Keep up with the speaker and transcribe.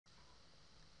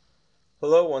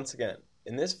Hello once again.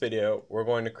 In this video, we're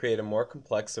going to create a more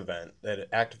complex event that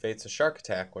activates a shark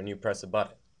attack when you press a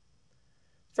button.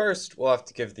 First, we'll have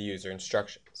to give the user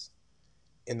instructions.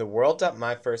 In the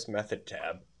world.myfirstmethod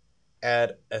tab,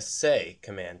 add a say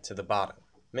command to the bottom.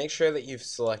 Make sure that you've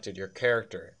selected your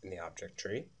character in the object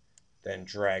tree, then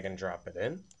drag and drop it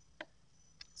in,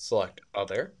 select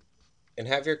other, and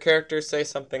have your character say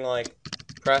something like,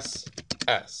 press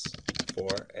S for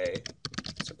a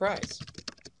surprise.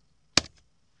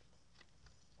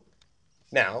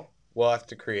 Now, we'll have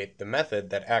to create the method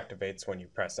that activates when you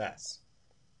press S.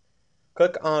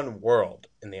 Click on World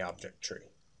in the object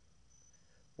tree.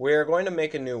 We're going to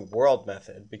make a new World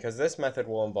method because this method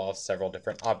will involve several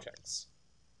different objects.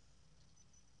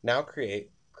 Now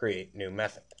create New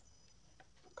Method.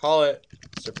 Call it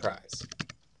Surprise.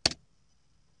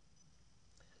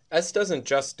 S doesn't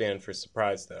just stand for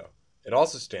surprise though, it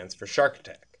also stands for shark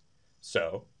attack.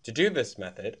 So, to do this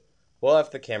method, we'll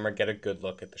have the camera get a good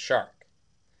look at the shark.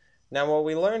 Now, while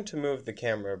we learned to move the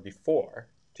camera before,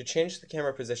 to change the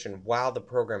camera position while the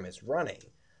program is running,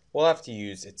 we'll have to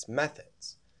use its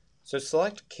methods. So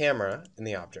select Camera in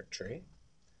the object tree,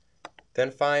 then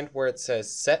find where it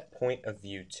says Set Point of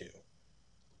View to.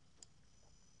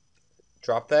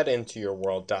 Drop that into your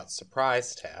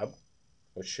World.Surprise tab,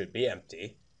 which should be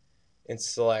empty, and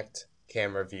select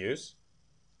Camera Views,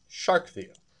 Shark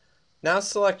View. Now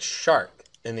select Shark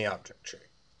in the object tree.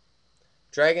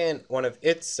 Drag in one of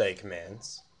its say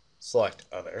commands, select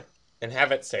other, and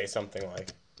have it say something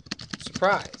like,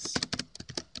 surprise.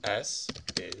 S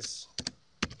is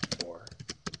for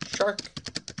shark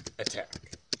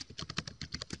attack.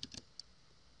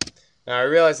 Now I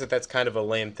realize that that's kind of a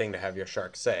lame thing to have your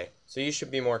shark say, so you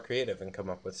should be more creative and come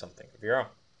up with something of your own.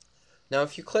 Now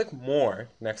if you click More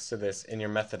next to this in your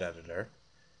method editor,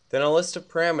 then a list of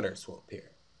parameters will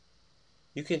appear.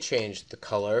 You can change the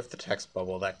color of the text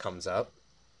bubble that comes up.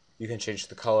 You can change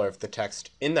the color of the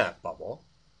text in that bubble.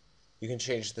 You can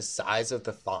change the size of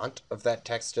the font of that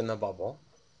text in the bubble.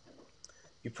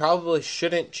 You probably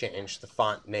shouldn't change the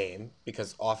font name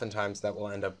because oftentimes that will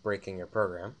end up breaking your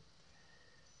program.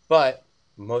 But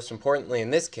most importantly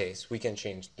in this case, we can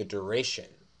change the duration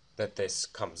that this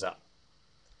comes up.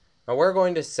 Now we're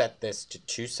going to set this to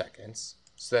 2 seconds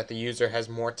so that the user has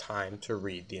more time to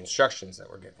read the instructions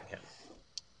that we're giving him.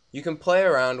 You can play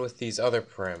around with these other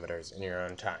parameters in your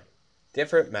own time.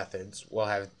 Different methods will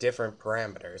have different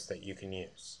parameters that you can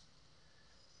use.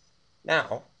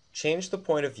 Now, change the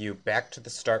point of view back to the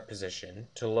start position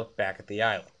to look back at the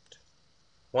island.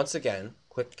 Once again,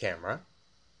 click Camera,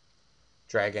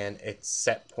 drag in its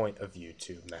Set Point of View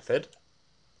to method,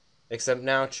 except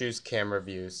now choose Camera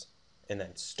Views and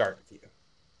then Start View.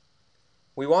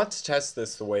 We want to test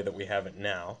this the way that we have it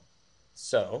now,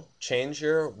 so change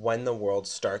your When the World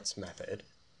Starts method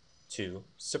to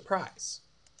Surprise.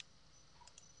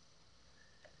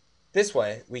 This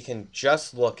way, we can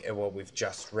just look at what we've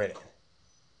just written.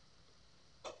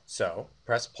 So,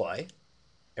 press play,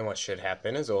 and what should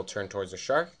happen is it will turn towards the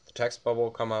shark, the text bubble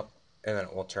will come up, and then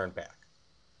it will turn back.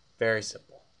 Very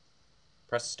simple.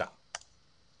 Press stop.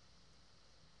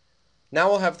 Now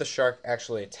we'll have the shark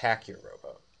actually attack your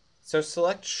rowboat. So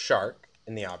select Shark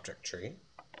in the object tree,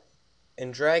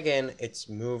 and drag in its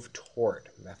Move Toward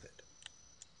method.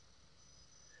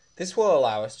 This will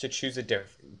allow us to choose a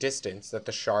distance that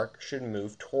the shark should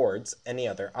move towards any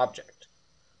other object.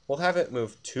 We'll have it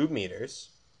move 2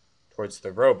 meters towards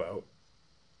the rowboat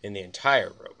in the entire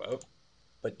rowboat,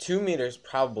 but 2 meters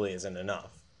probably isn't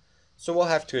enough, so we'll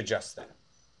have to adjust that.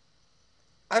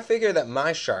 I figure that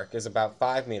my shark is about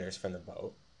 5 meters from the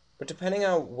boat, but depending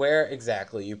on where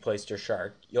exactly you placed your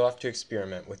shark, you'll have to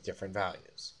experiment with different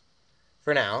values.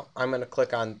 For now, I'm going to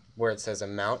click on where it says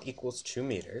amount equals 2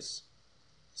 meters,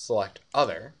 select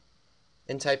Other,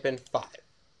 and type in 5.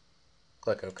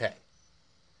 Click OK.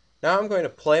 Now I'm going to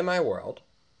play my world,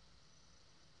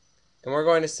 and we're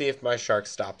going to see if my shark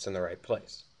stops in the right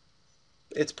place.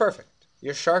 It's perfect.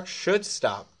 Your shark should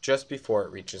stop just before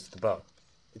it reaches the boat.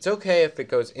 It's okay if it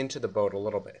goes into the boat a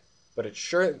little bit, but it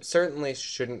certainly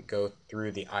shouldn't go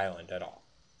through the island at all.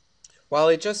 While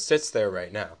he just sits there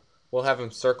right now, we'll have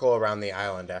him circle around the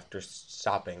island after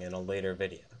stopping in a later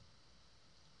video.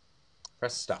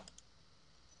 Press stop.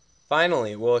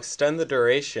 Finally, we'll extend the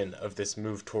duration of this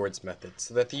Move Towards method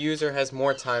so that the user has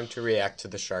more time to react to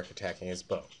the shark attacking his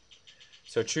boat.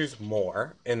 So choose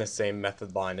More in the same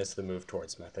method line as the Move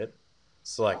Towards method,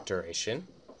 select Duration,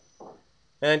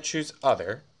 and choose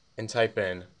Other and type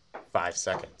in 5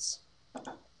 seconds.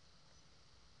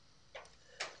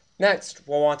 Next,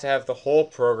 we'll want to have the whole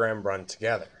program run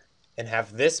together and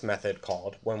have this method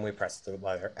called when we press the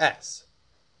letter S.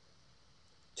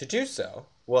 To do so,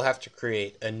 we'll have to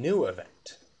create a new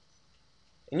event.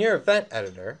 In your event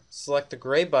editor, select the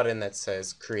gray button that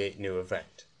says Create New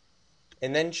Event,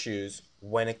 and then choose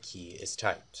When a Key is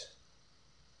Typed.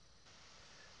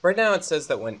 Right now it says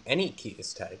that when any key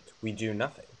is typed, we do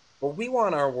nothing. But we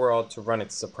want our world to run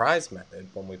its surprise method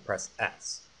when we press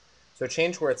S. So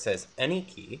change where it says any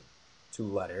key to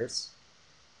letters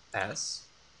S,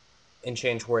 and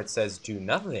change where it says do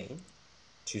nothing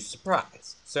to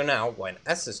surprise. So now when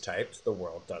S is typed, the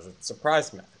world does its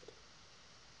surprise method.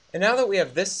 And now that we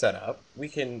have this set up, we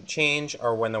can change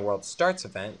our when the world starts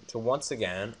event to once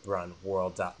again run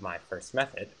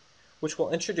world.myFirstMethod, which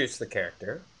will introduce the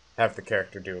character, have the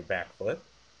character do a backflip,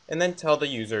 and then tell the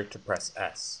user to press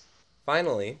S.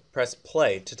 Finally, press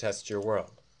play to test your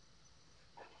world.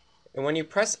 And when you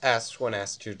press S when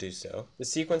asked to do so, the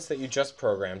sequence that you just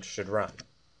programmed should run.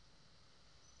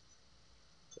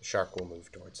 The shark will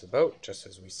move towards the boat, just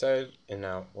as we said, and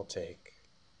now it will take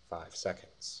 5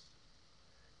 seconds.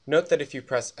 Note that if you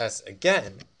press S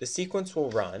again, the sequence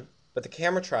will run, but the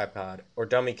camera tripod or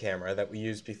dummy camera that we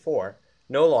used before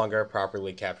no longer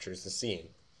properly captures the scene,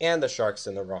 and the shark's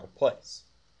in the wrong place.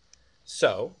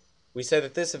 So, we say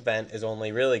that this event is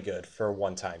only really good for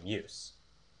one-time use.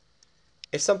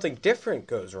 If something different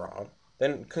goes wrong,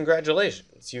 then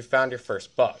congratulations, you've found your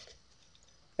first bug.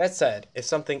 That said, if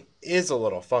something is a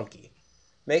little funky,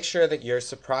 make sure that your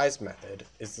surprise method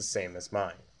is the same as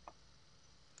mine.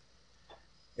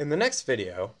 In the next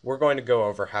video, we're going to go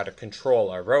over how to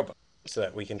control our robot so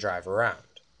that we can drive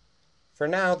around. For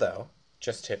now, though,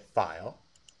 just hit File,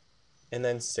 and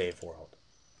then Save World.